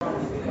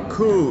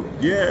Cool.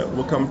 Yeah,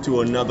 welcome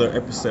to another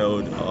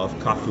episode of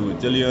Coffee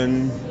with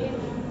Dillian.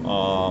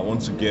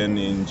 Once again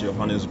in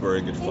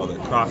Johannesburg at Father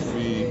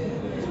Coffee.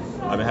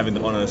 I've been having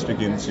the honor of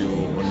speaking to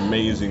an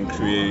amazing,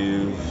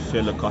 creative,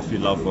 fellow coffee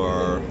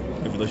lover,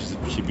 even though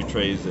she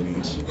betrays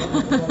and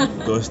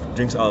goes,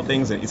 drinks other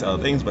things and eats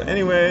other things. But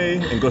anyway,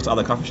 and goes to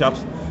other coffee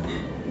shops.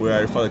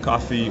 We're at Father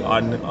Coffee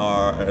on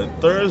our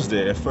first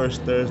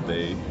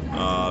Thursday,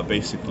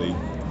 basically.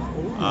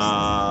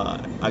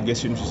 I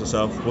guess you introduce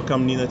yourself.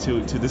 Welcome, Nina,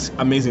 to this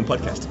amazing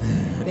podcast.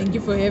 Thank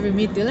you for having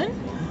me, Dylan.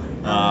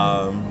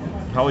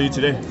 How are you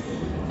today?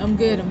 I'm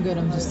good.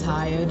 I'm just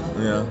tired.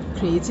 Yeah.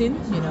 Creating,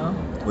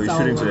 What are you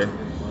shooting today?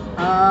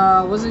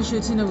 I wasn't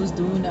shooting. I was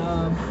doing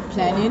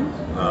planning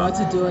what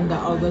to do in the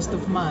August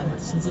of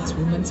month, since it's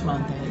Women's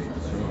Month.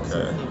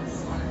 Okay.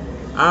 So,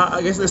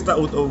 I guess let's start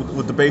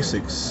with the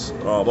basics.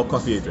 What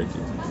coffee are you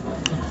drinking?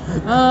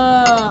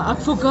 I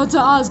forgot to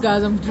ask,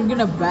 guys. I'm drinking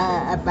a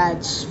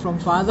batch from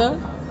Father.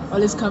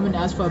 Always come and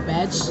ask for a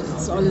batch.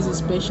 It's always a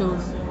special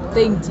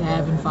thing to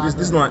have in Father.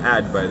 This is not an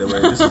ad, by the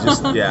way. This is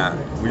just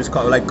we just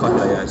like coffee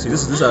like that. See,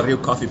 this are real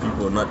coffee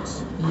people, not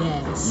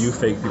you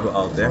fake people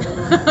out there.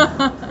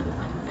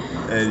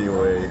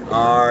 Anyway,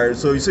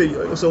 so you say,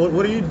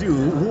 what do you do?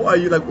 Who are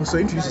you? Like, so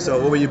introduce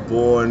yourself. Where were you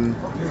born?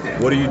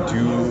 What do you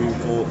do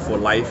for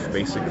life,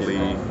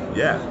 basically?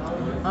 Yeah.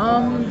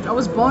 I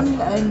was born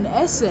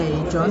in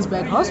SA,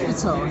 Johannesburg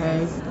Hospital.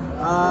 Hey,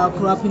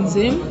 grew up in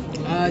Zim.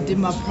 Did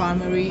my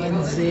primary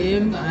in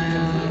Zim.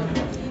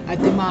 I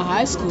did my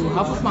high school,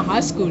 half of my high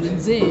school in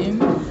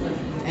Zim,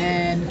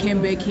 and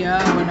came back here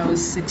when I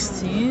was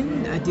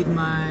 16. I did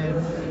my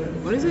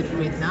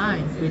grade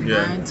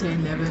 9,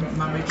 10, 11,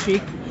 my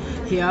matric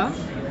here.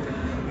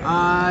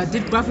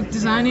 Did graphic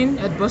designing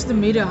at Boston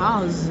Media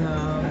House.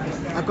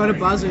 I got a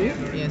bursary,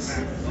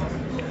 yes.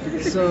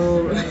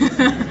 So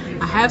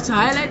I have to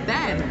highlight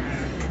that.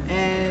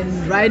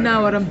 And right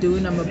now what I'm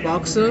doing, I'm a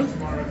boxer,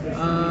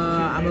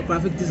 I'm a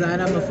graphic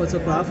designer, I'm a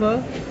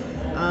photographer,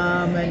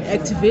 I'm an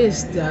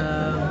activist.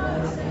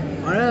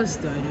 What else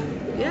do I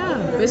do?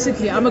 Yeah,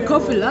 basically I'm a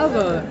coffee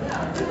lover,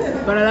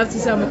 but I love to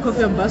say I'm a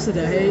coffee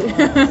ambassador, hey?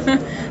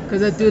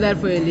 Because I do that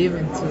for a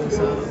living too,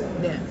 so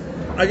yeah.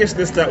 I guess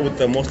let's start with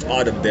the most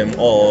odd of them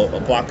all,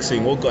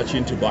 boxing. What got you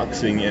into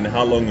boxing and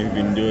how long you've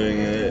been doing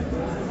it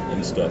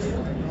and stuff?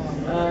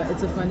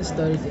 It's a funny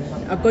story.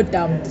 I got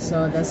dumped,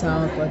 so that's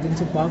how I got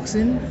into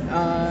boxing.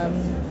 I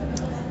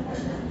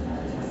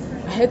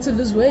had to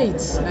lose weight.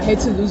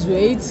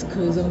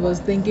 Because I was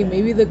thinking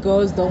maybe the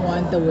girls don't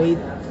want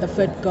the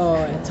fat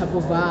girl type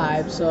of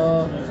vibe.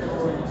 So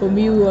for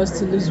me, it was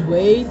to lose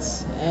weight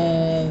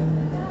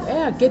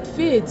and get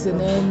fit. And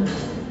then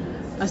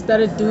I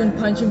started doing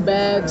punching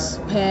bags,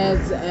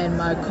 pads, and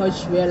my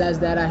coach realized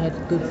that I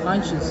had good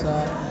punches. So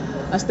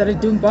I started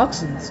doing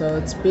boxing. So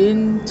it's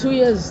been 2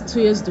 years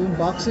doing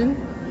boxing.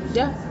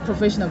 Yeah,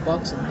 professional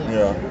boxing.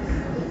 Yeah.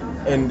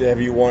 And have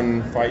you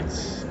won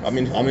fights? I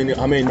mean, how many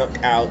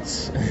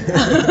knockouts?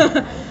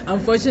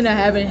 Unfortunately, I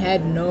haven't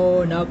had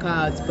no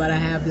knockouts, but I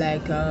have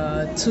like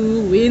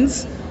 2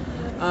 wins,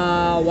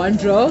 1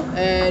 draw,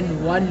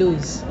 and 1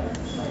 lose.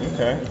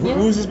 Okay. Yeah.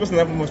 Who's this person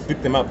that almost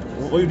picked them up?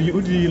 Who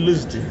did you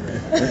lose to?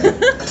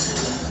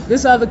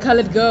 These are the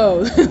colored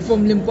girl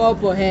from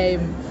Limpopo. Hey,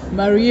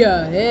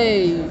 Maria.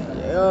 Hey,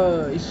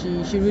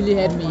 she really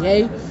had me.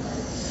 Hey.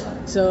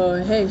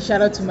 So hey,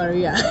 shout out to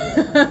Maria.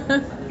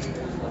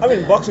 I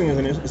mean, boxing is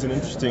an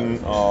interesting,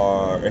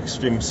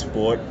 extreme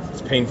sport.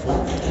 It's painful.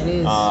 It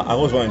is. I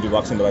always want to do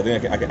boxing, but I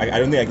think I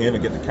don't think I can ever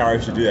get the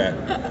courage to do that.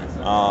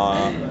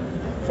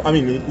 I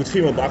mean, with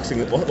female boxing,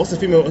 what's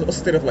the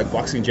state of like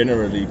boxing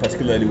generally,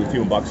 particularly with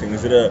female boxing?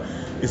 Is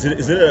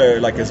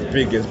it like as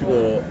big as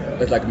people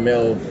as like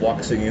male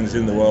boxing is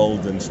in the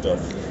world and stuff?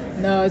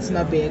 No, it's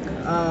not big.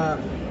 I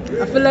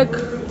feel like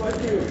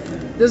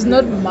there's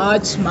not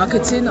much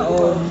marketing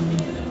or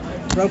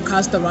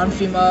broadcast around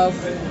female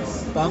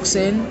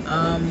boxing,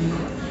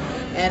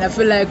 and I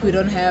feel like we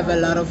don't have a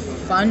lot of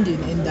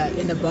funding in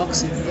the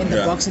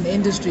boxing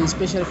industry,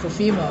 especially for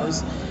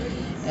females.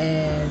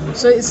 And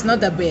so it's not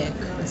that big,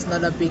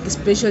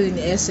 especially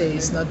in SA.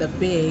 It's not that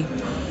big,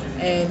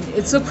 and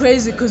it's so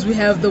crazy because we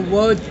have the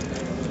world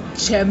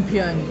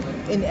champion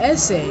in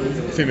SA,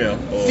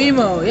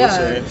 female,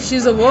 yeah.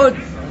 She's a world.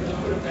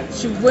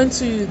 She went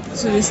to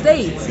the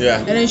States,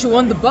 and then she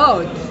won the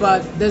bout,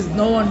 but there's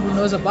no one who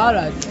knows about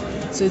her.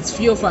 So it's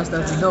few of us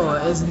that know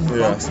as in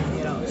boxing,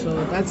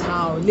 So that's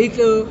how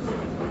little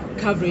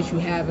coverage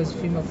we have as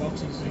female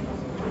boxers.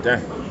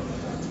 Damn.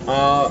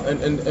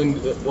 And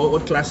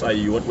what class are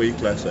you? What weight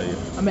class are you?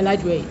 I'm a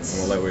lightweight.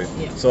 Lightweight.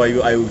 Yeah. So are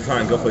you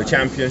trying to go for the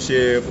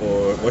championship,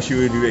 or what should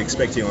we be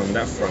expecting on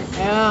that front?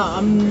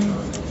 Yeah,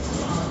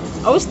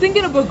 I was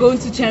thinking about going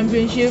to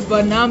championship,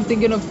 but now I'm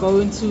thinking of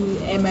going to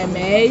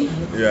MMA.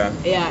 Yeah.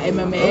 Yeah,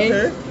 MMA.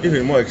 Okay.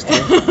 Even more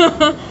extreme.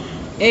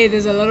 Hey,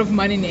 there's a lot of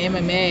money in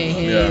MMA.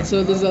 Hey,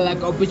 so there's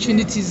like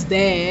opportunities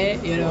there.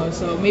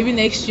 So maybe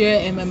next year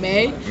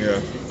MMA.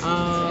 Yeah.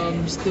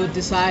 Still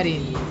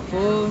deciding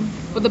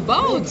for for the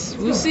bouts.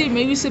 We'll see,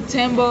 maybe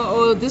September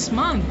or this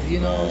month,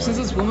 since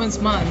it's Women's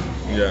Month,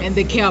 Yeah. and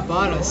they care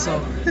about us,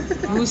 so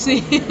we'll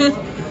see.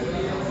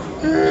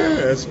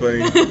 That's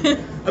funny.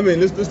 I mean,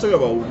 let's talk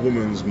about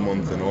Women's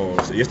Month and all.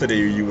 So yesterday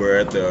you were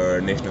at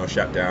the national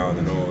shutdown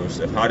and all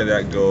stuff. How did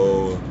that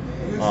go?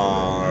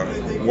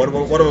 What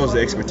was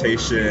the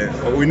expectation?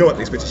 Well, we know what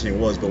the expectation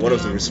was, but what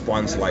was the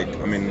response like?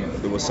 I mean,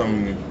 there was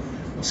some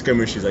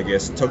skirmishes, I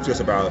guess. Talk to us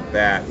about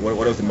that. What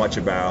was the march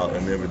about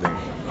and everything?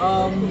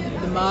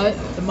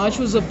 The march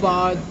was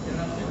about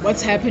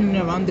what's happening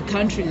around the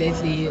country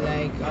lately,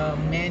 like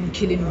men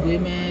killing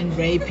women,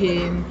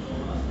 raping,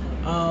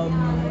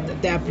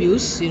 the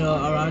abuse,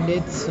 around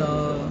it.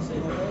 So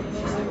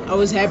I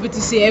was happy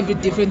to see every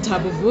different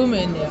type of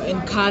woman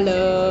in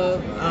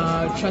color,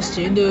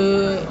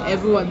 transgender,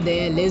 everyone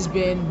there,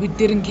 lesbian. We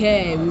didn't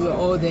care. We were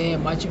all there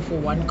marching for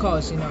one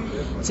cause,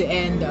 to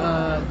end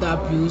the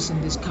abuse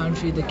in this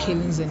country, the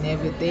killings and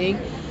everything.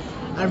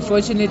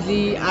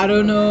 Unfortunately, I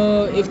don't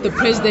know if the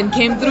president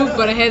came through,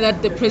 but I heard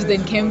that the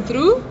president came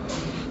through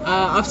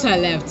after I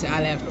left.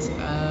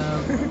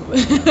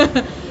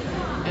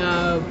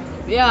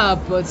 Yeah,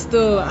 but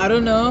still, I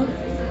don't know.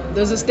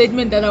 There's a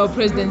statement that our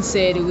president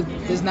said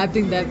there's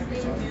nothing that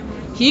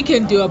he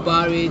can do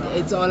about it.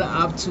 It's all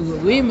up to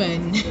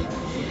women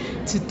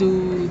to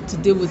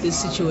deal with this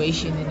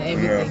situation and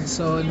everything. Yeah.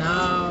 So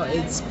now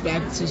it's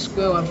back to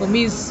square one. For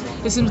me, it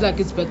seems like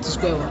it's back to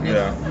square one.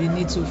 Yeah. We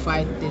need to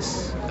fight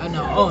this on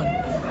our own.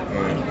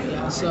 Mm.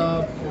 Yeah.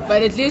 So,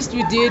 but at least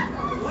we did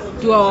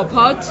do our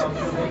part.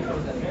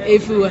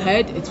 If we were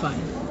ahead, it's fine.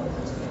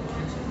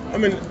 I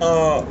mean,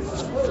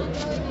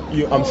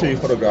 I'm sure you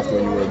photographed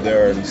when you were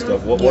there and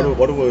stuff. What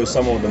were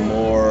some of the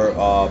more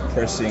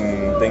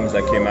pressing things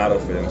that came out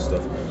of it and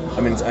stuff?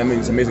 I mean, it's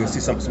amazing to see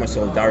so much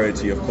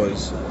solidarity, of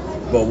course.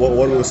 But what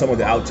were some of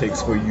the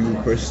outtakes for you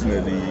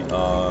personally,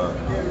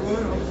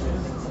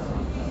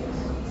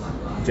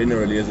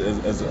 generally as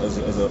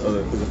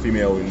a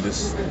female in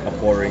this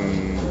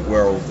abhorring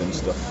world and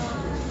stuff?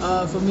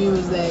 For me, it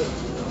was like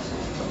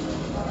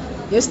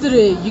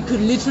yesterday. You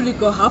could literally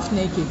go half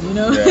naked,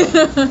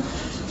 Yeah.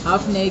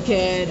 half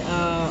naked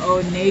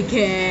or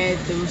naked.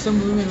 There were some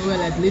women who were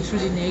like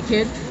literally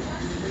naked.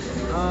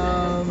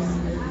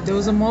 There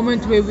was a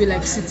moment where we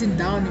like sitting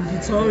down in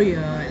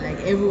Pretoria, like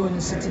everyone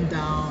was sitting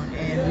down,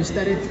 and we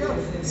started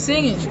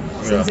singing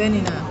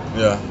Sinzenina.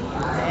 Yeah.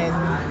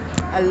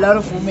 And a lot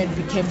of women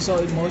became so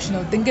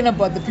emotional thinking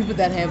about the people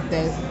that have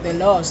they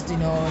lost,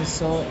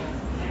 So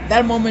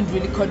that moment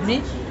really caught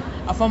me.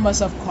 I found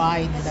myself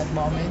crying in that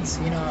moment,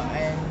 and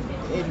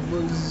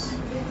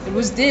it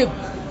was deep.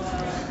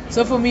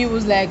 So for me, it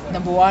was like,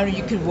 number one,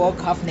 you could walk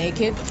half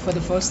naked for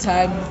the first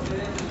time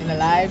in a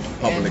life.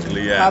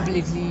 Publicly,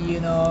 Publicly,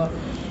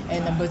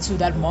 And number two,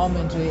 that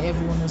moment where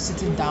everyone was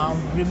sitting down,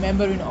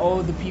 remembering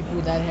all the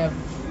people that have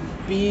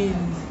been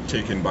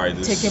taken by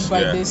this thing,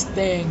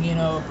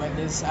 by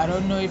this, I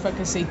don't know if I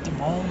can say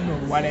demon or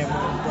whatever,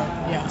 but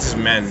yeah. It's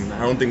men.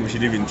 I don't think we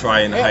should even try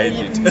and hide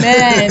it.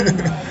 Man,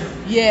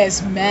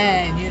 yes,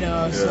 man,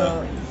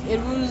 So it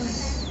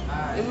was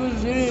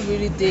really,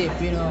 really deep,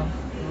 It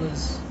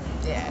was.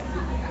 Yeah.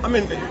 I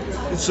mean,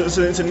 it's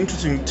an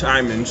interesting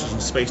time, an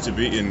interesting space to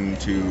be in.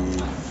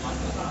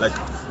 Like,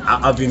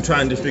 I've been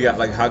trying to figure out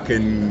like how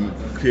can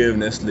queer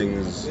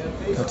nestlings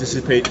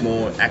participate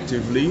more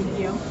actively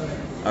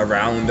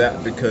around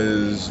that,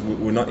 because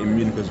we're not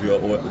immune, because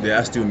there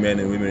are still men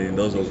and women in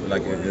those,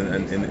 like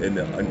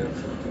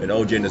in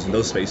all genders in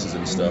those spaces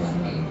and stuff.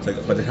 It's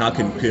like, but how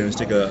can queerness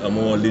take a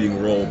more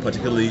leading role,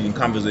 particularly in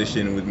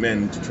conversation with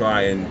men, to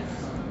try and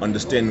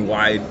understand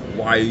why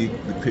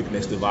the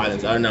quickness, the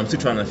violence. I don't know. I'm still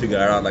trying to figure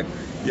it out. Like,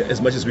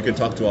 as much as we can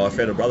talk to our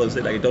fellow brothers,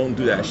 say like, don't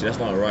do that shit. That's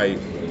not right.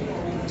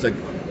 It's like,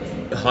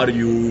 how do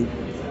you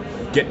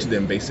get to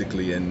them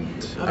basically? And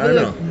I don't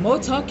know. More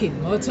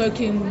talking, more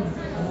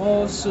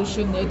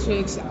social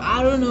networks.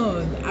 I don't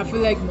know. I feel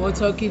like more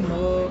talking,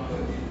 more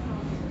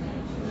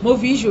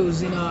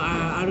visuals.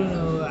 I don't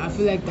know. I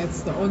feel like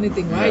that's the only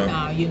thing right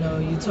now. You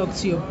talk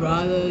to your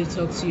brother, you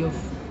talk to your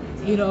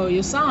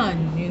your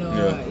son,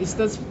 it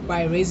starts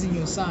by raising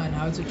your son,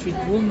 how to treat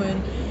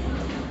women.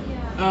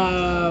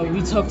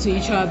 We talk to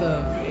each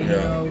other,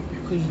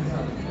 because,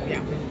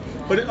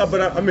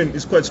 But I mean,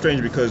 it's quite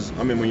strange because,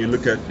 I mean, when you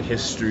look at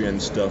history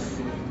and stuff,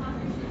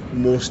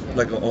 most,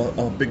 like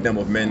a big number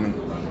of men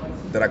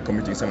that are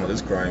committing some of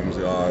these crimes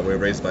were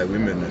raised by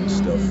women and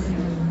stuff.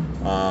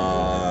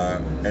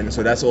 And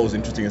so that's always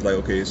interesting. It's like,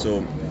 okay,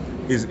 so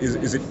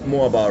is it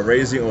more about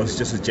raising, or is it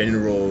just a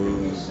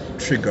general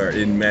trigger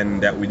in men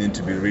that we need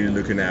to be really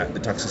looking at the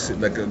toxic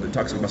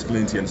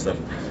masculinity and stuff?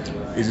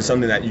 Is it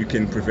something that you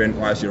can prevent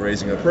whilst you're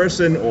raising a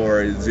person,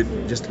 or is it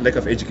just lack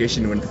of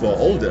education when people are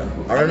older? I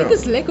don't know. I think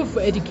it's lack of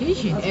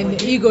education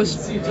and ego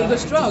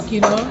stroke,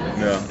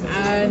 Yeah.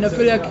 And I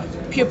feel like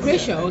peer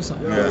pressure also.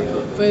 Yeah.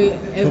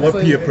 But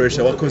what peer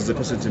pressure? What causes the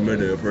person to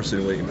murder a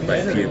person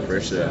by peer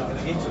pressure?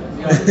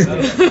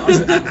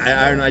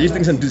 I don't know. I just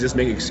think some dudes just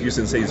make excuse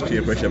and say it's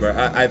peer pressure, but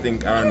I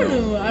think I don't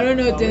know. I don't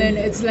know, Dylan.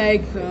 It's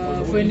like,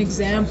 for an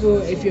example,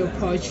 if you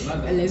approach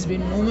a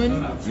lesbian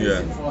woman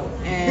Yeah.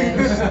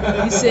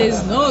 and he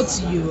says no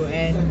to you,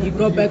 and you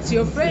go back to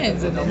your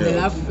friends, and then they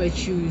Yeah. laugh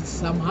at you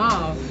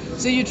somehow.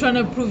 So you're trying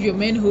to prove your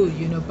manhood,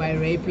 by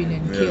raping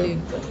and Yeah.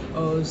 killing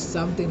or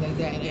something like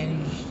that,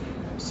 and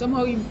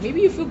somehow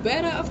maybe you feel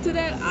better after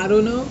that. I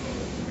don't know,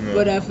 Yeah.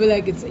 but I feel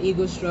like it's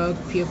ego stroke,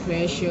 peer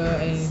pressure,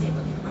 and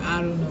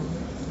I don't know.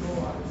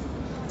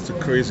 It's a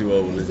crazy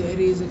world we live in. It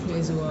is a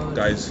crazy world.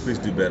 Guys, please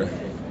do better.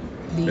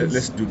 Please.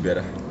 Let's do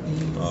better.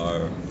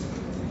 Please.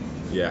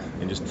 Yeah,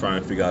 and just try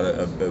and figure out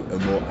a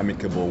more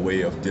amicable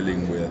way of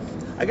dealing with.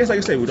 I guess, like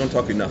you say, we don't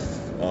talk enough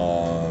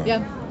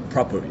Yeah.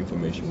 proper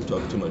information. We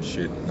talk too much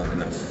shit, not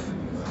enough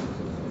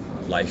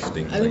life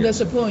things. I think guess.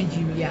 that's the point.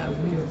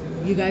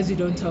 You guys, you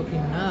don't talk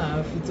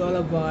enough. It's all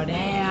about,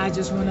 hey, I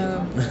just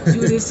wanna do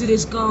this to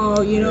this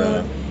girl,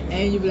 Yeah.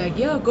 and you be like,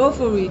 yeah, go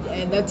for it.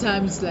 And that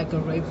time it's like a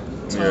rape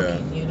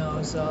talking,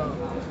 So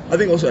I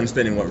think also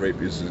understanding what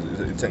rape is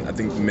I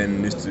think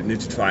men need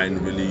to try and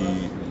really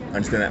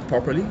understand that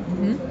properly.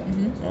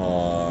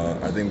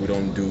 I think we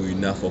don't do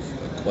enough of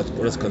what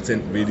does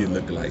consent really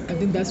look like. I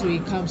think that's where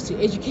it comes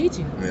to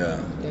educating. Yeah.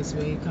 That's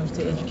where it comes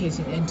to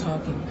educating and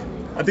talking.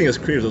 I think as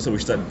creators also we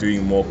start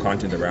doing more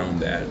content around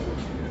that.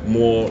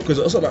 More because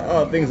also like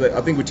other things like I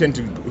think we tend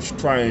to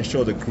try and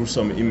show the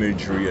gruesome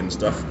imagery and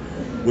stuff,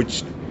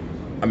 which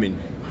I mean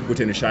we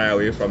tend to shy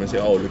away from and say,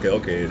 oh,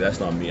 okay, that's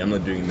not me. I'm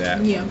not doing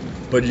that. Yeah.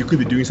 But you could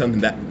be doing something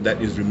that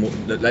is remote,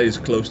 that is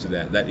close to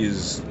that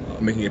is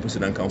making a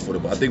person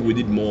uncomfortable. I think we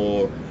need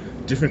more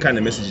different kind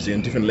of messages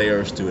and different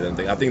layers to it.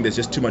 I think there's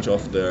just too much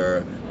of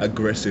the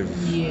aggressive.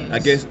 Yes.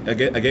 I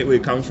get where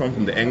it comes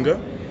from the anger,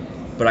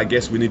 but I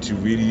guess we need to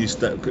really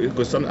start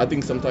because I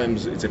think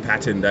sometimes it's a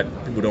pattern that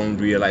people don't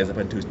realize up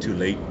until it's too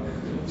late.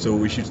 So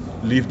we should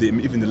leave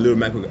even the little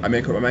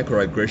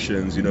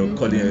microaggressions,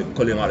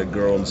 calling out a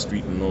girl on the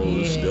street and all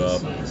this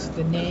stuff. Yes,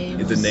 the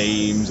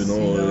names And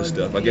all this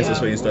stuff. I guess that's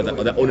where you start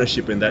that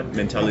ownership and that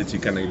mentality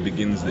kind of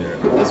begins there.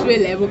 That's where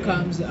Level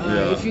comes.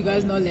 Yeah. If you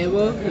guys know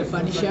Level, the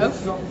funny chef,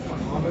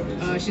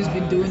 she's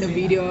been doing a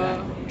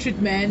video, treat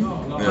men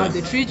how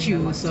they treat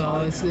you.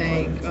 So it's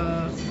like,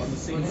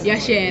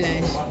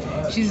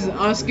 she's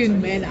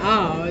asking men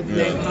out,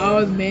 like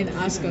how men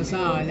ask us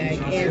out, like,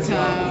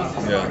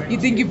 you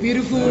think you're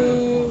beautiful,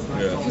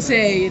 for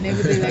say, and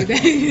everything like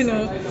that,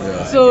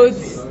 Yeah. So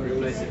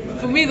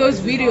for me, those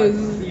videos,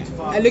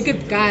 I look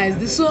at guys,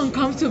 they're so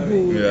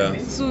uncomfortable. Yeah.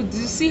 So do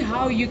you see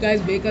how you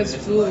guys make us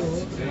feel?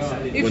 If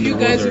When you the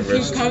guys roles are feel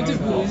reversed.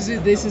 comfortable,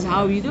 this is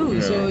how you do.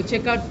 Yeah. So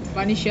check out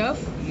Funny Chef.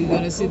 You're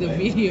gonna see the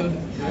video.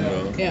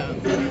 Yeah.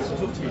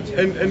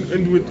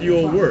 And with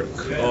your work,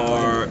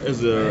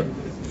 as a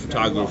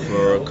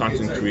photographer,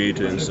 content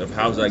creator and stuff,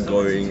 how's that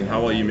going?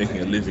 How are you making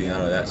a living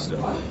out of that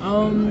stuff?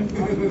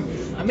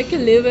 I make a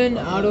living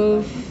out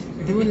of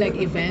doing like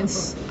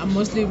events. I'm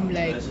mostly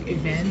like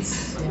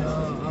events,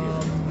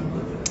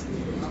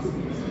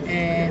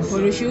 and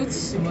photo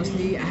shoots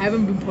mostly. I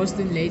haven't been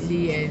posting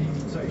lately, and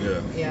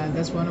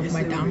that's one of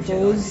my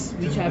downfalls,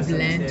 which I've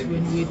learned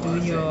when we're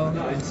doing your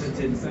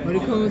what do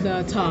you call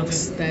the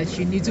talks, that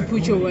you need to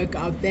put your work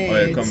out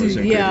there.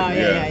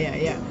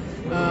 Yeah.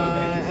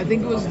 I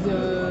think it was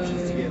the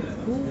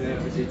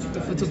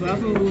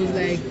photographer who was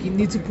like, you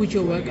need to put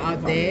your work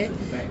out there.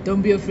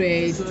 Don't be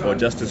afraid. Or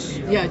justice?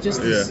 Yeah,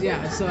 justice.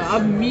 Yeah. So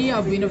I've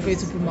been afraid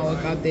to put my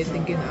work out there,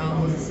 thinking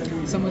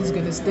someone's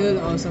gonna steal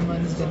or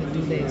someone's gonna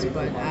do this.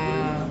 But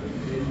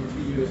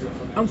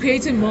I'm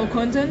creating more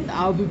content.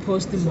 I'll be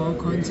posting more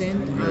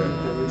content.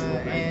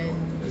 And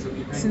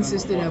since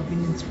yesterday, I've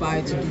been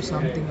inspired to do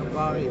something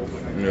about it.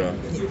 Yeah.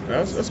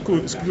 That's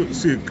cool. It's cool to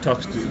see it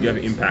talks to you have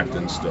an impact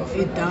and stuff.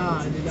 It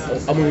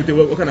does. I mean,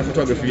 what kind of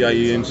photography are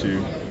you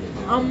into?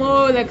 I'm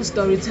more like a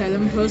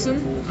storytelling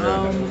person.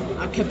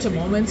 I capture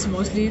moments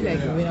mostly, like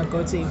when I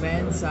go to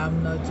events.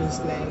 I'm not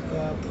just like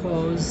a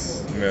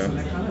pose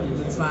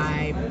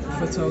vibe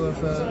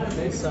photographer.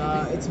 So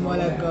it's more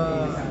like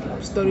a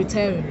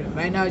storytelling.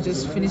 Right now I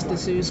just finished the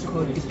series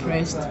called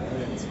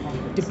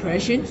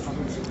Depression.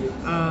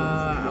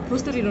 I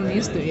posted it on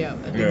Insta,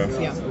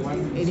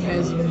 It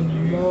has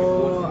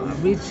more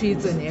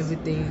retweets and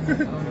everything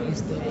on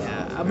Insta.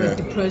 I'm a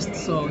depressed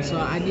soul, so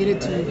I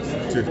needed to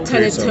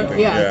tell a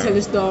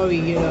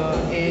story,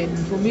 and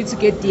for me to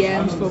get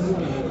DMs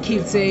from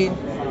kids saying,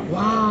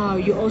 wow,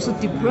 you're also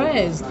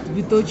depressed.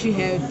 We thought you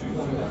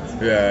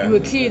were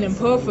clean and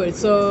perfect.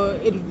 So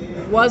it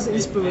was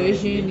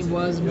inspiration, it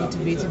was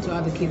motivating to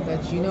other kids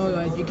that you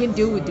can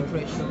deal with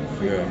depression.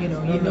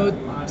 You're not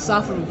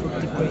suffering from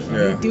depression.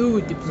 You deal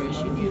with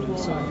depression.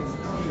 So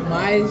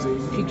my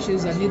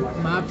pictures, I need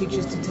my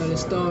pictures to tell a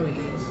story,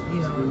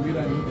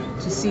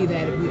 to see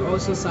that we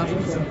also suffer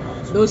from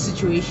those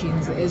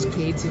situations as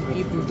creative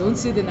people. Don't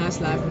see the nice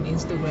life on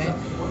Instagram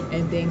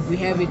and think we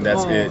have it all.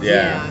 That's it,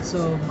 yeah.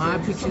 So my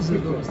pictures are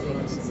those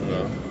things.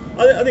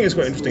 I think it's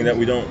quite interesting that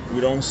we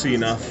don't see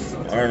enough.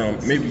 I don't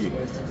know. Maybe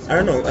I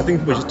don't know. I think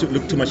people just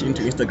look too much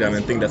into Instagram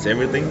and think that's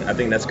everything. I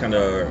think that's kind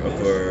of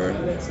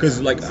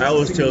because like I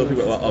always tell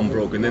people, well, I'm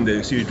broke, and then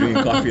they see you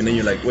drinking coffee, and then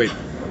you're like, wait,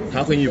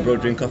 how can you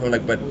broke drink coffee? I'm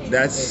like, but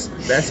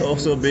that's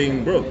also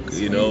being broke.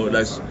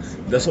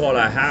 That's all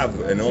I have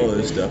and all of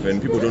this stuff,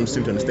 and people don't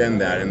seem to understand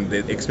that, and they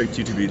expect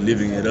you to be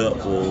living it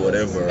up or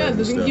whatever. Yeah,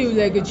 they think you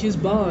like a cheese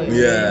bar and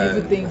Yeah.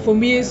 everything. For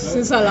me,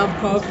 since I love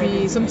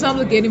coffee,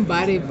 sometimes I get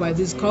invited by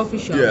these coffee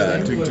shops. Yeah,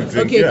 and, to drink,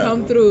 okay, yeah.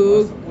 come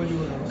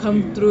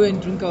through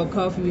and drink our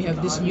coffee. We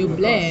have this new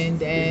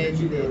blend, and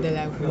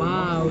they're like,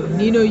 wow,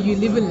 Nino, you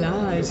live in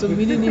life. So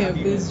we didn't have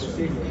this.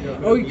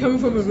 Oh, you're coming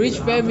from a rich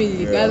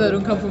family. Yeah. Guys, I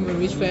don't come from a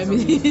rich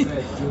family.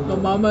 My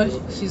mama,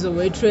 she's a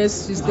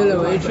waitress. She's still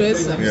a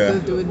waitress. I'm Yeah.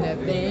 still doing that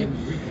thing.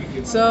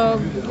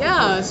 So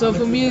yeah, so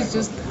for me it's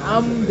just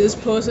I'm this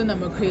person,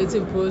 I'm a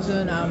creative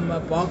person, I'm a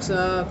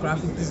boxer,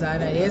 graphic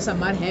designer. Yes, I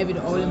might have it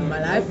all in my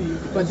life,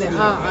 but there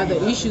are other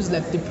issues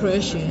like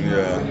depression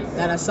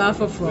that I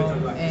suffer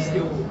from,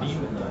 and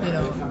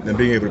And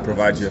being able to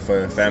provide for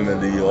your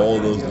family, all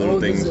those little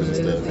all things these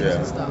and little stuff. things Yeah.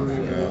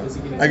 and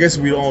stuff. Yeah. I guess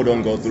we all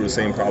don't go through the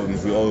same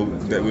problems.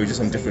 We're just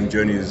on different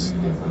journeys,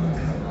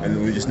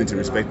 and we just need to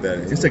respect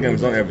that. Instagram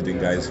is not everything,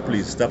 guys.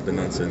 Please stop the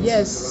nonsense.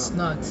 Yes, it's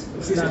not.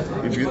 It's not.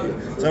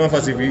 Some of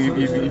us, if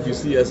you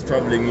see us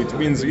traveling, it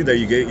means either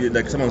you get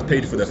like someone's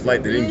paid for the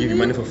flight, they didn't give you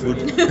money for food.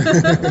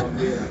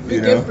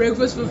 You get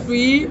breakfast for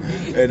free.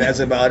 And that's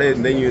about it.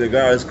 And then the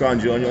guys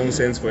scrounge you on your own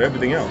cents for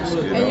everything else.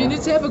 And you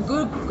need to have a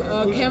good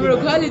camera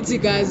quality,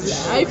 guys.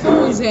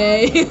 iPhones,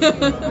 hey.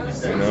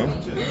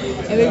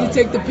 And then you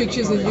take the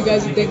pictures, and you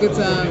guys think it's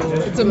a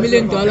 $1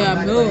 million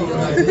mill.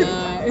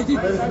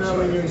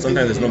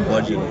 Sometimes there's no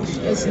budget.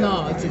 It's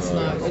not.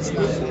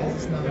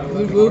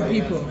 We're real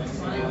people.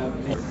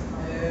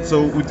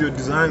 So with your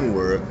design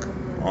work,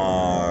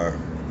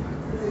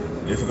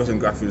 you focus on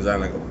graphic design.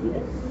 Like,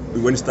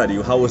 we went to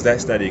study. How was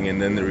that studying,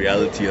 and then the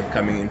reality of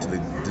coming into the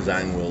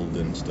design world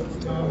and stuff?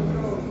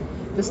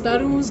 The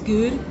starting was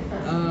good.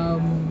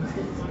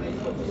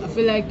 I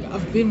feel like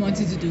I've been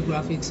wanting to do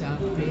graphics.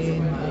 I've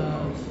been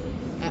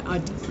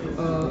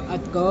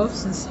at Gov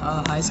since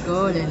high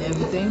school and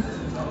everything.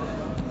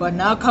 But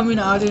now coming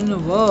out in the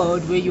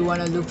world where you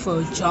want to look for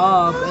a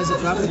job as a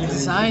graphic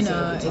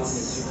designer,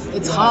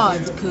 it's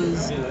hard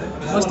because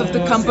most of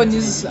the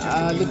companies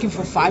are looking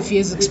for 5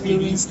 years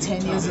experience,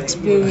 10 years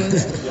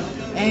experience,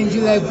 and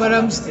you're like, but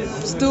I'm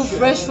still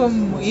fresh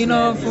from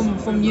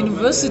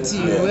university.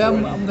 Where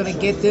I'm gonna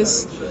get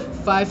this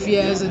 5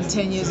 years and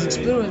 10 years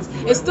experience?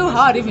 It's still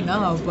hard even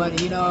now, but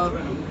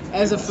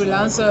as a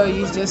freelancer,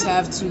 you just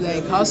have to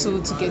like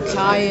hustle to get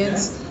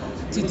clients,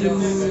 to do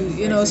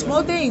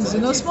small things.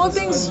 Small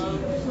things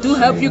do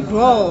help you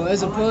grow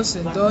as a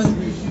person. Don't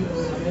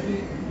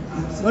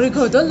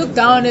look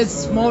down at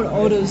small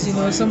orders.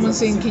 Someone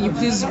saying, can you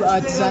please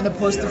design a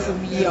poster for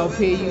me, I'll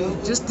pay you.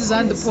 Just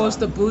design the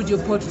poster, build your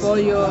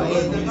portfolio,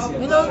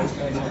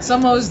 and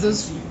somehow it's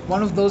just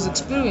one of those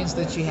experiences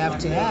that you have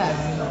to have.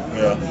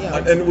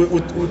 Yeah. And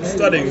with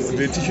studying, do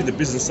they teach you the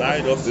business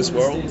side of this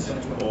world,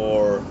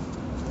 or?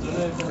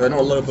 I know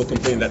a lot of people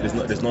complain that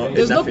there's no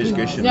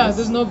education. Yeah,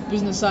 there's no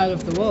business side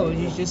of the world.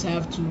 You just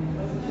have to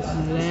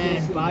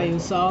learn by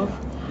yourself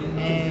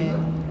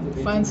and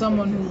find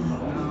someone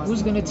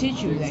who's gonna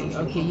teach you. Like,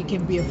 okay, you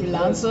can be a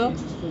freelancer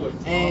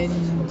and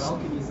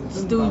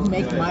still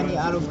make money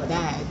out of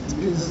that.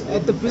 Because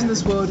at the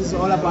business world, it's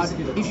all about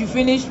if you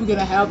finish, we're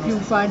gonna help you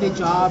find a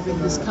job in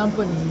this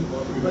company.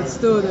 But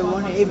still, they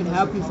won't even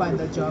help you find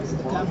that job in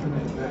the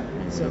company.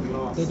 So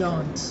they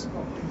don't.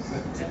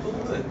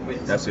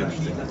 That's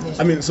interesting.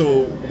 I mean,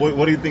 so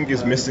what do you think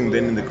is missing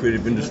then in the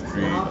creative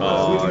industry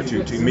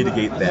to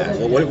mitigate that?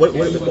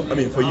 I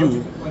mean, for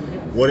you,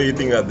 what do you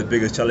think are the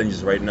biggest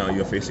challenges right now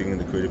you're facing in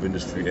the creative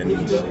industry, and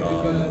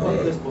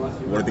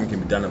what do you think can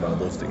be done about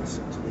those things?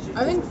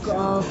 I think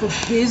for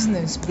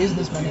business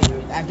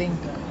management, I think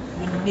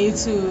we need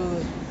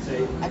to,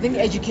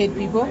 educate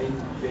people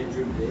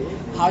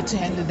how to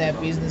handle their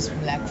business,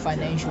 like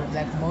financial,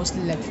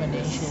 mostly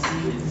financial.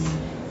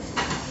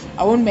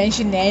 I won't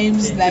mention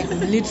names,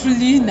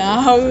 literally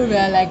now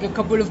there are like a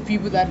couple of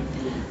people that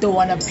don't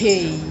want to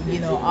pay,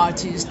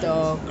 artists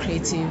or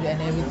creative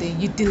and everything.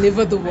 You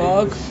deliver the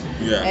work,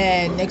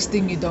 and next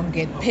thing you don't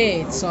get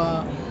paid. So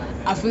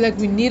I feel like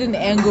we need an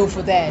angle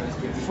for that,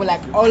 for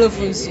like all of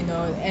us,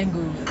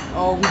 angle.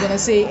 Or we're gonna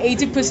say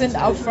 80%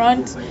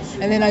 upfront,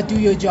 and then I do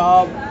your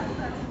job.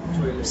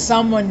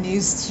 Someone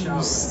needs to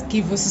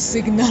give us a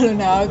signal on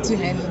how to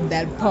handle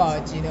that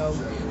part.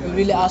 We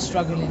really are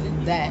struggling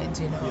in that.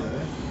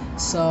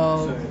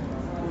 So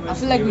I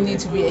feel like we need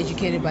to be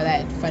educated by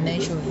that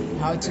financially,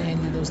 how to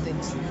handle those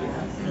things,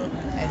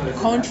 and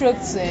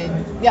contracts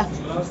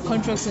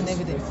and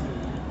everything.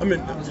 I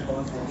mean,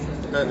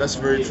 that's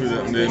very true.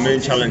 The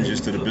main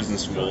challenges to the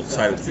business world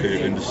side of the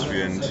creative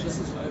industry, and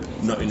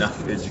not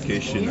enough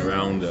education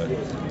around that.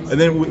 And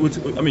then,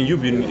 I mean,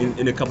 you've been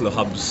in a couple of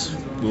hubs.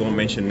 We won't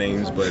mention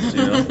names, but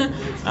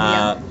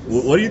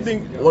what do you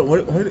think?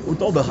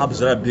 With all the hubs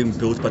that are being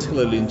built,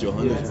 particularly in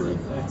Johannesburg,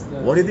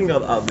 what do you think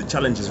are the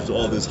challenges with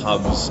all these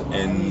hubs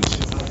and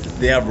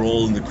their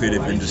role in the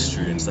creative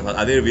industry and stuff?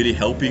 Are they really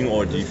helping,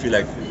 or do you feel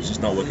like it's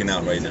just not working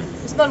out right now?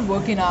 It's not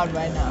working out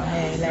right now.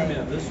 Hey, like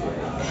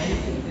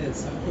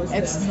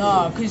it's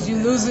not, because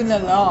you're losing a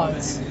lot.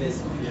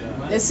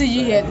 Let's say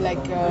you had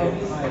like a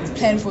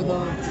plan for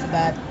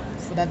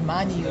that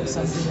money or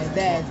something like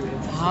that.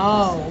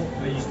 How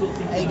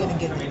are you gonna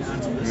get it?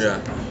 Yeah.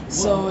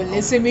 So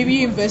let's say maybe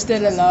you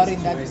invested a lot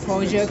in that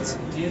project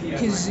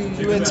because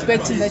you were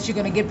expecting that you're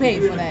gonna get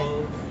paid for that,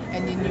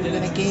 and then you're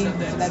gonna gain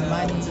for that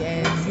money,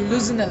 and you're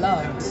losing a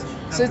lot.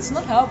 So it's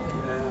not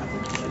helping.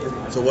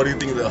 So what do you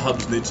think the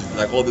hubs need to,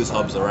 like all these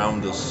hubs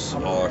around us,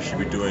 should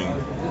be doing?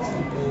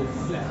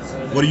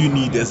 What do you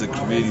need as a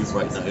creative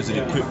right now? Is it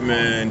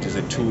equipment? Is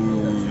it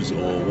tools?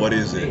 Or what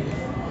is it?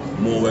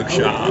 More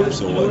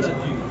workshops or what?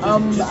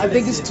 I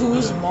think it's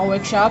tools, more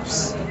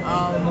workshops.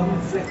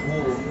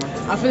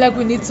 I feel like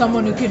we need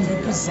someone who can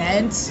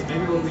represent.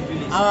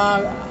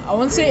 I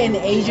won't say an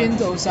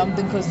agent or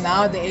something, because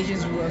now the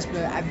agents will,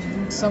 but I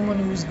think someone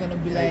who's gonna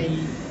be like,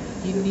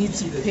 you need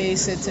to pay a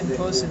certain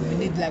person. We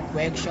need like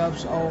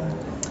workshops, or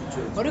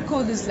what do you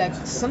call this, like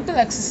something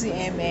like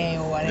CCMA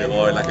or whatever.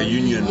 Or like a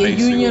union. Yeah,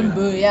 union,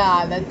 but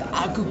yeah, that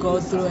I could go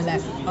through and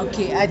like,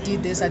 okay, I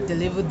did this, I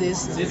delivered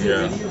this.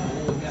 Yeah.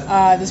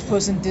 This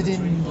person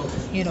didn't,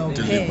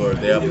 Deliver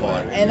pay. their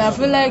part. And I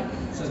feel like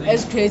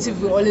as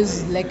creative, we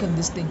always lack on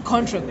this thing,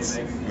 contracts.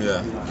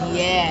 Yeah.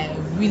 Yeah,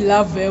 we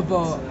love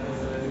verbal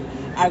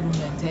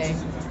argument, hey.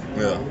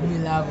 Yeah. We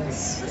love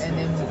it, and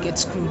then we get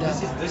screwed up.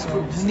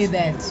 So we need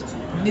that.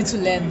 We need to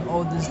learn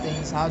all these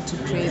things, how to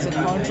create a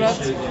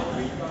contract.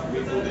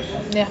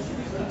 Yeah,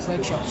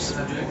 workshops.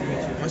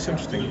 That's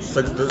interesting.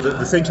 So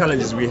the same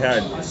challenges we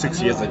had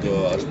 6 years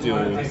ago are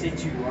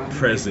still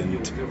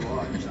present.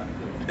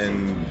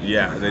 And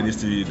yeah, there needs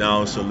to be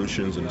now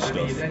solutions and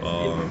stuff.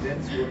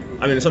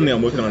 I mean, it's something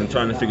I'm working on,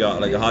 trying to figure out,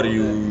 like, how do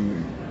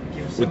you,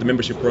 with the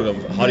membership program,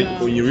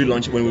 when you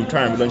relaunch it, when we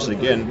try and relaunch it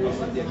again,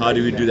 how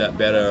do we do that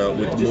better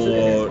with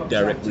more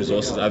direct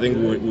resources? I think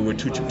we were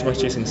too much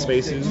chasing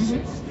spaces,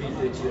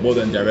 more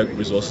than direct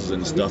resources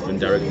and stuff, and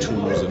direct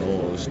tools and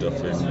all this stuff,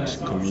 and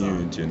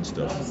community and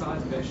stuff.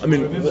 I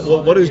mean,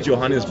 what is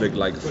Johannesburg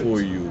like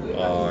for you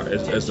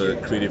as a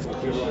creative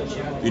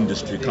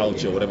industry,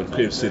 culture, whatever,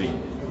 creative city?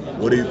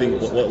 What do you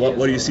think?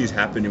 What do you see is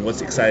happening?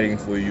 What's exciting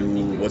for you?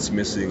 What's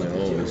missing and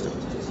all this stuff?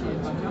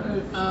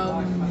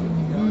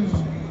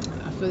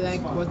 I feel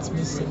like what's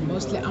missing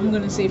mostly, I'm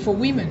gonna say for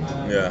women.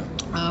 Yeah.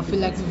 I feel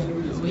like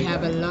we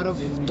have a lot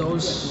of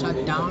doors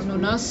shut down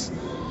on us,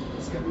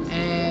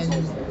 and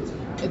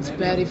it's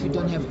bad if you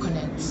don't have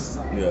connects.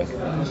 Yeah.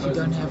 If you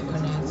don't have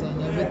connects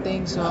and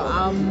everything. So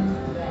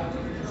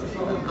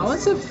I won't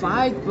say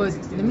fight, but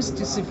let me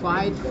just say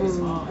fight for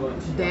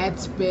that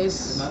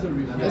space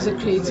as a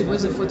creative,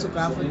 as a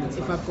photographer.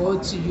 If I go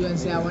to you and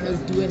say I want to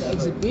do an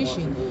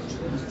exhibition,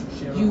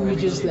 you will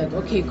just like,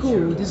 okay,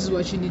 cool, this is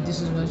what you need, this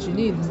is what you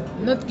need.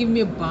 Not give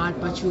me a part,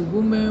 but you're a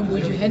woman,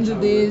 would you handle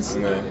this?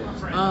 Yeah.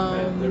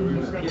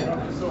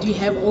 Do you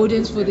have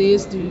audience for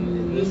this? Do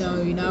you,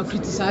 you're now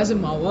criticizing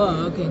my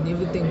work and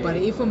everything. But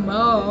if a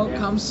male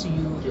comes to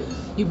you,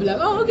 you'll be like,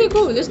 oh, okay,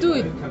 cool, let's do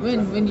it.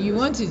 When you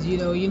want it,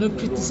 you're not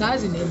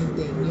criticizing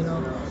anything,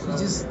 you're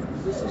just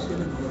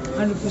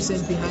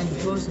 100% behind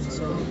the person.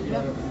 So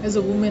yeah, as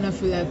a woman, I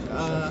feel like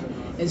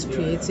as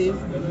creative,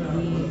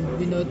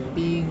 we're not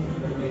being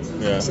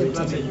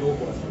accepted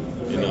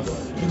enough.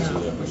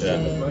 Yeah.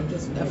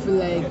 And I feel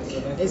like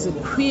as a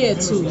queer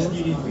too,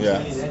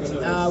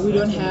 we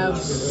don't have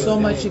so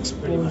much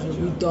exposure.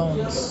 We don't.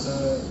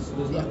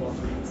 Yeah.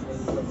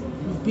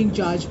 You're being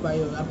judged by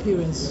your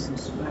appearance.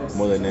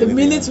 More than the anything.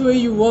 minute where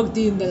you walked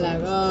in, they're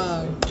like,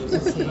 oh,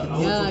 okay,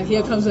 yeah,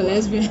 here comes a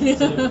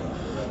lesbian.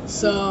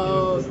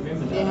 So,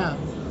 yeah.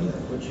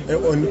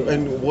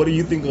 And what do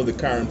you think of the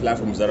current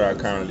platforms that are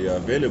currently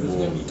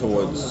available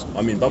towards,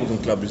 I mean,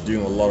 Bubblegum Club is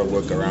doing a lot of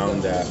work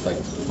around that,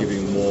 like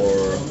giving more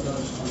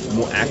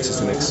access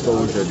and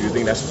exposure. Do you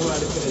think that's,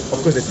 of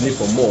course there's need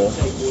for more,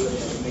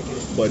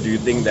 but do you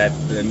think that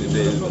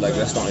like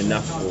that's not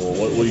enough, or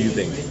what do you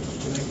think?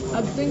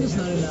 I think it's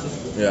not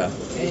enough. Yeah.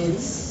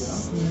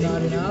 It's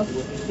not enough.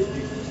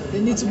 They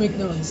need to make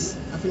noise.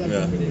 I feel like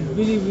they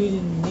really,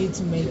 really need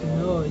to make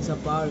noise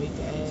about it.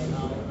 And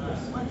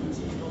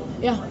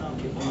yeah,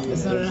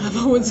 it's not enough.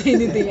 I won't say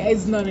anything.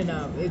 It's not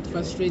enough. It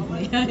frustrates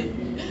me.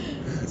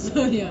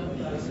 So yeah.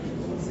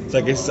 So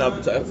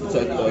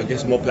I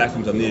guess more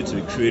platforms are needed to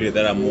be created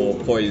that are more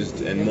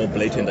poised and more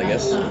blatant, I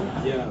guess.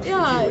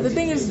 Yeah, the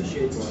thing is,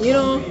 you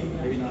know,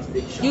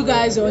 you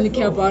guys only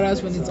care about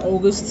us when it's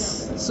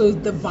August, so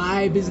the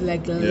vibe is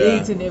like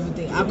late and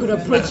everything. I could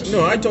approach.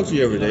 No, I talk to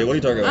you every day. What are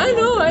you talking about? I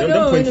know.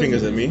 Don't point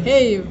fingers at me.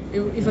 Hey,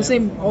 if I say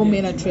all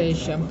men are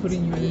trash, I'm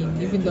putting you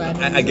in, even though I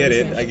know. I get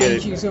it.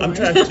 Thank you so I'm much.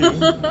 trash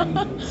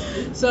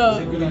too. So,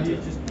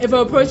 if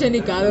I approach any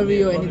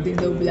gallery or anything,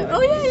 they'll be like,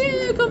 "Oh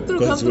yeah, come through,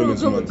 Because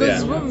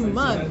it's Women's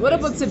Month. What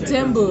about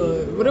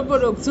September? What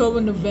about October,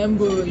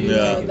 November? You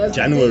know, that's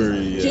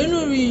January.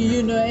 January,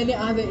 you know, any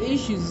other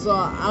issues. So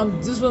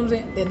I'm just what I'm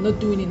saying. They're not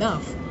doing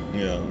enough.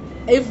 Yeah.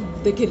 If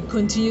they could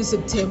continue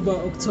September,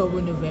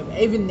 October, November,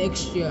 even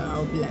next year,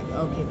 I'll be like,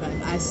 okay,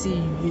 guys, I see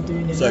you're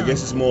doing it. So I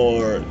guess it's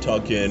more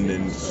talking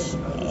and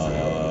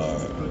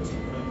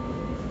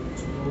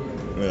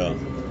yeah.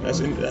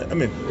 I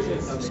mean,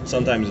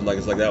 sometimes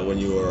it's like that when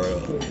you are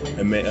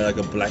like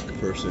a black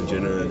person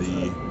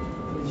generally.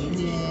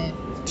 Yeah.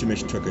 Too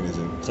much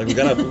tokenism. It's like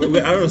I don't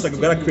know. It's like we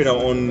gotta create our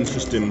own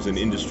systems and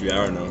industry. I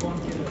don't know.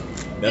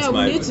 That's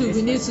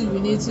we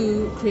need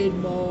to create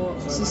more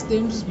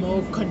systems,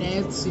 more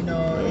connects. You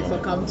know, if I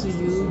come to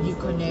you, you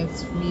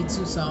connect me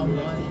to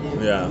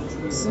someone. Yeah.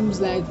 It seems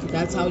like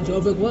that's how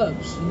Joburg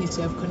works. You need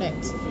to have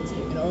connect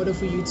in order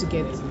for you to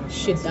get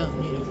shit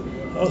done. You know.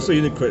 Also,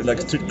 you need like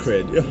street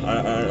cred. Yeah,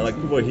 I like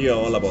people here are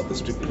all about the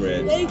street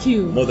cred. Thank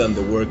you. More than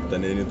the work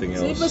than anything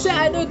else. So if I say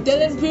I know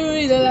Dylan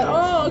Puri, they're like,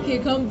 oh, okay,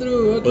 come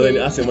through. Okay. But then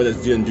ask them what does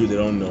Dylan do, they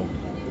don't know.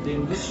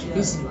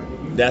 It's,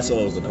 That's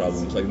always the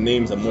problem. It's like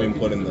names are more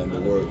important than the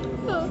work.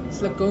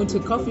 It's like going to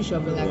a coffee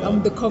shop and like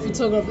I'm the coffee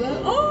talker.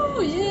 Like, oh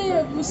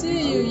yeah, we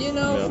see you. You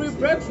know, free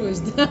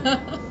breakfast.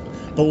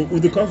 But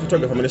with the coffee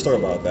photographer, I mean, let's talk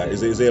about that.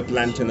 Is there a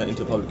plan to turn that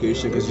into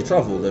publication? Because you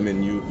traveled. I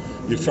mean,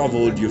 you've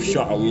traveled, you've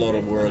shot a lot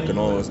of work and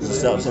all. Is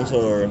there some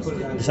sort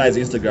of, besides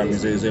Instagram,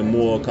 is there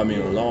more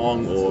coming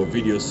along or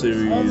video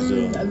series?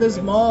 There's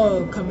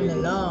more coming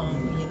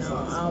along. You know,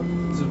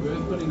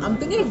 I'm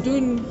thinking of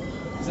doing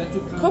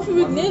coffee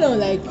with Nino,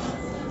 like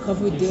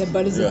coffee with Nino,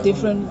 but it's a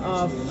different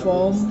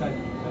form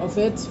of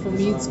it. For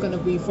me, it's gonna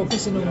be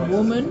focusing on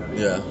women.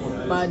 Yeah.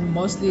 But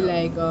mostly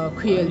like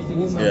queer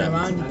women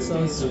around it.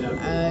 So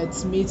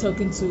it's me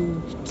talking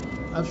to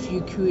a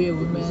few queer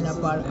women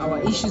about our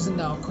issues in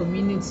our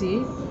community,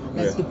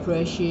 like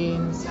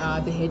depression,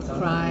 the hate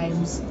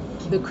crimes,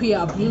 the queer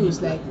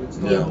abuse, like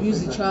we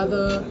abuse each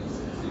other,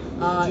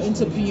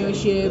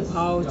 entrepreneurship,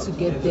 how to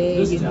get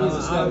there, you know,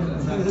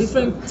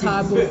 different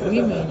type of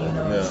women, you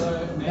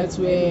know. That's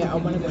where I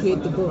want to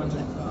create the book,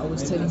 like I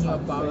was telling you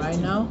about right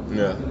now.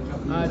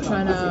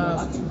 Trying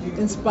to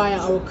inspire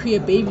our queer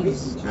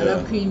babies. I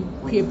love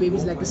queer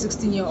babies, like a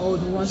 16-year-old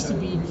who wants to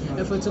be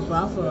a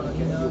photographer,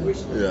 you know.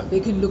 They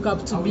can look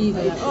up to me,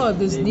 they're like, oh,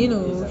 there's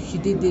Nino, she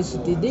did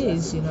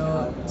this, you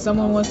know.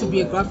 Someone wants to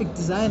be a graphic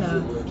designer,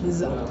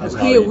 there's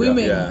queer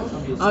women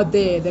out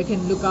there they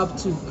can look up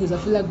to, because I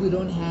feel like we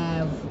don't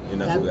have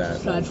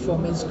that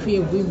platform as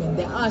queer women.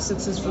 There are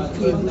successful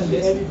queer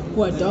women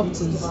who are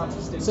doctors.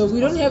 So we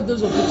don't have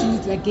those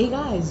opportunities like gay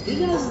guys. Gay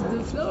guys,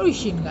 they're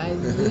flourishing, guys.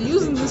 They're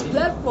using this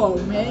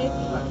platform, man.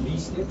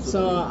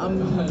 So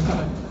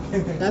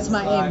that's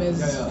my aim is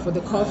for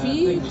the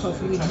coffee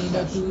with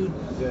Nino, do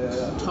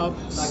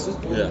talks,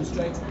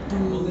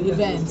 do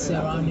events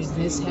around it.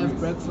 Let's have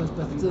breakfast,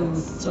 but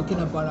still talking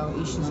about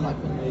our issues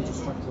happening.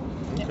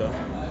 Okay.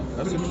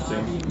 That's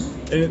interesting.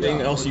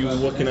 Anything else you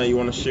working on you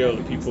want to share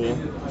with people?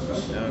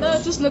 No,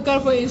 just look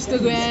out for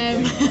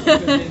Instagram.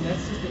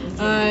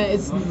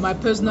 It's my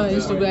personal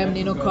Instagram,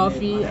 Nino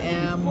Coffee,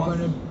 and I'm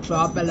gonna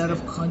drop a lot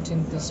of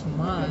content this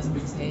month.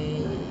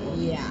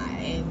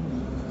 And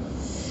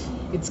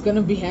it's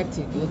gonna be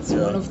hectic. It's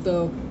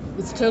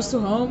it's close to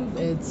home.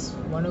 It's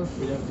one of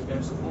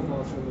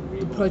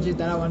the projects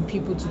that I want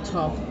people to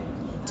talk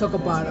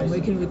about. I'm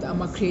working with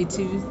a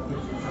creative,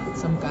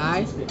 some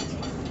guy,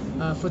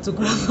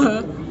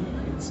 photographer.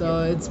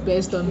 So it's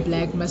based on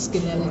black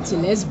masculinity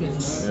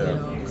lesbians, you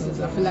know, because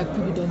I feel like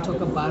people don't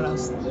talk about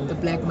us, the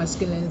black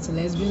masculinity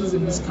lesbians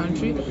in this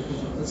country.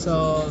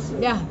 So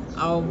yeah,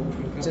 I'll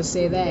just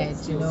say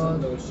that, you know,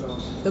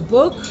 the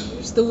book,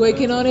 still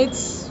working on it,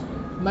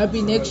 might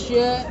be next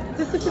year,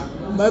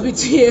 might be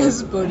 2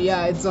 years, but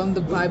yeah, it's on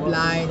the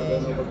pipeline.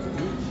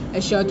 And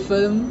a short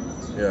film.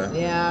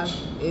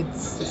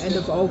 It's the end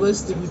of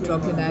August. We're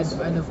dropping that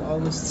end of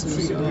August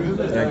too. So.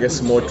 And I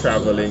guess more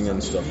traveling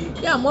and stuff.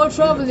 Yeah, more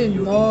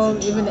traveling, more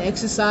even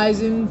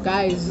exercising.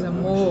 Guys,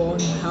 I'm more on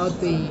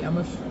healthy. I'm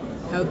a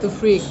healthy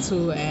freak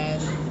too,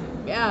 and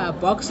yeah,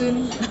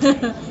 boxing.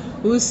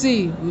 We'll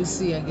see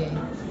again.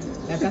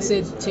 Like I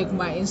said, check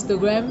my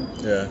Instagram.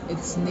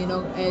 It's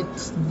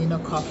Nino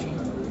Coffee.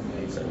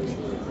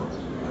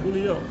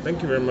 Julio,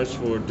 thank you very much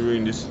for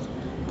doing this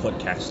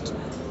podcast.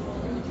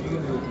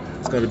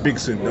 It's gonna be big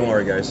soon, don't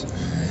worry guys.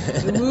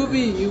 It will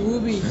be.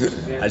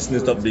 I just need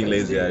to stop being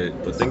lazy at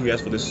it. But thank you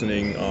guys for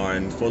listening,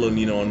 and follow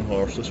Nino on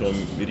her social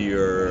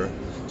media.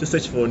 Just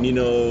search for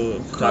Nino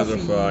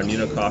Photographer,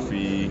 Nino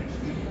Coffee.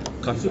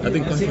 I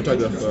think coffee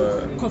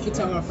photographer.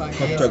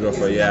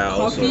 Coffeetographer. Yeah.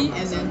 Coffee Also.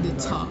 and then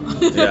the tar.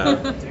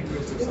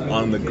 Yeah.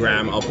 On the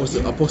gram, I'll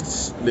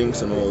post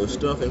links and all this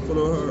stuff, and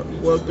follow her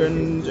work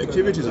and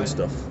activities and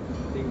stuff.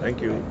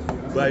 Thank you.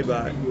 Bye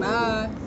bye. Bye.